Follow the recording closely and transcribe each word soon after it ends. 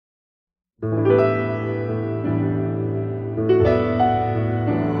Gauguin,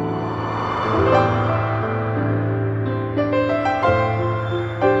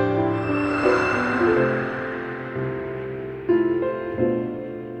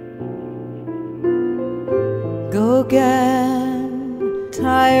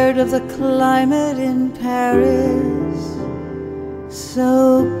 tired of the climate in Paris,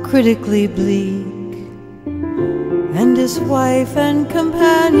 so critically bleak, and his wife and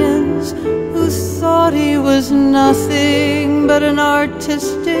companions who thought he was nothing but an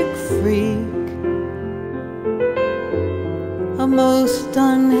artistic freak, a most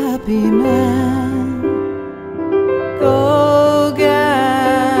unhappy man. Gauguin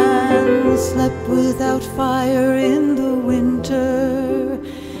slept without fire in the winter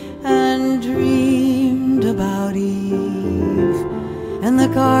and dreamed about Eve and the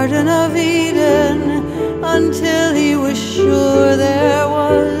Garden of Eden until he was sure there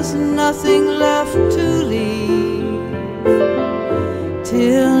was nothing left to leave,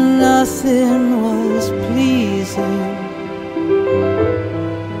 till nothing was pleasing.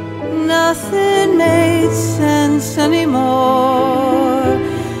 Nothing made sense anymore.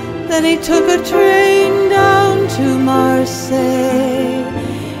 Then he took a train down to Marseille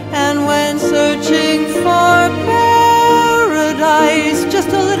and went searching for paradise just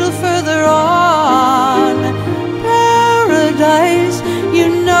a little further on. Paradise, you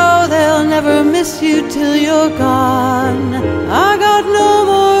know they'll never miss you till you're gone. I got no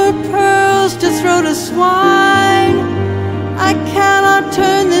more pearls to throw to swine. I cannot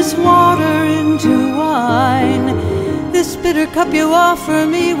turn this water into wine. This bitter cup you offer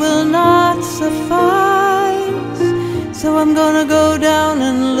me will not suffice. So I'm gonna go down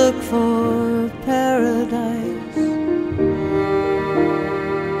and look for paradise.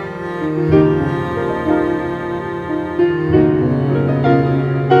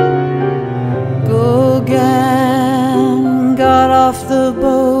 Gauguin got off the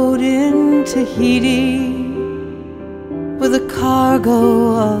boat in Tahiti with a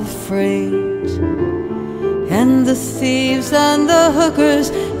cargo of freight, and the thieves and the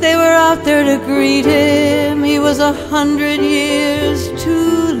hookers, they were out there to greet him. He was 100 years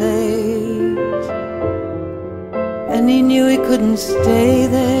too late, and he knew he couldn't stay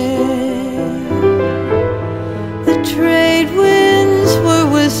there. The trade winds were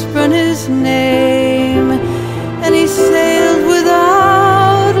whispering his name, and he sailed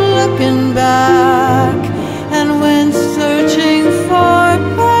without looking back, and went searching for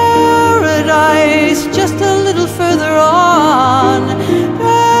paradise just a little further on.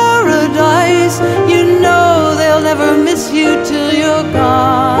 Paradise, you know they'll never miss you till you're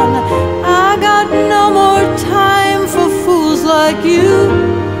gone. I got no more time for fools like you.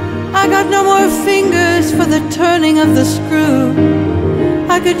 I got no more fingers for the turning of the screw.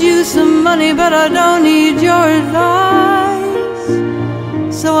 I could use some money, but I don't need your advice.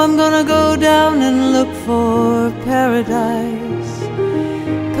 So I'm gonna go down and look for paradise,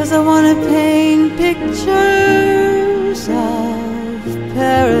 'cause I wanna paint pictures of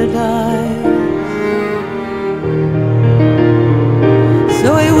paradise. So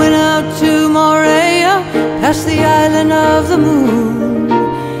he went out to Morea, past the island of the moon,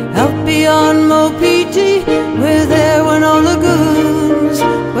 out beyond Mopiti, where there were no lagoons,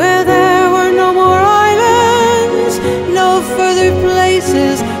 where there were no more islands, no further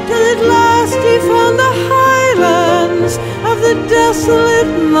places, till at last he found the highlands of the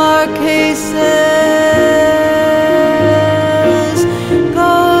desolate Marquesas.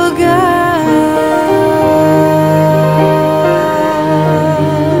 Gauguin,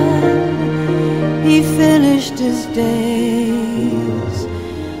 he finished his days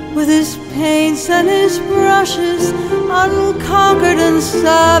with his paints and his brushes, unconquered and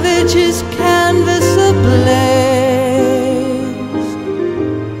savage, his canvas ablaze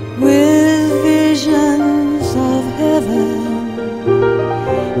with visions of heaven.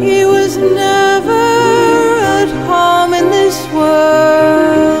 He was never at home in this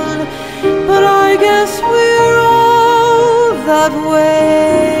world, but I guess we're all that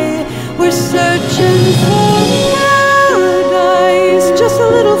way. We're searching for paradise just a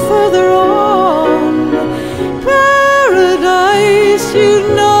little further on. Paradise, you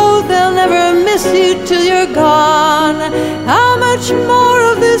know they'll never miss you till you're gone. How much more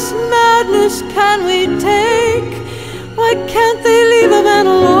of this madness can we take? Why can't they leave a man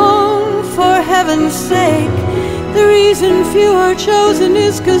alone, for heaven's sake? The reason few are chosen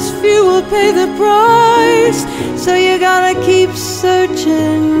is 'cause few will pay the price. So you gotta keep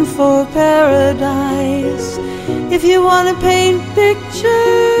searching for paradise. If you wanna paint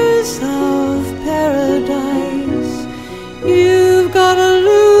pictures of paradise, you've gotta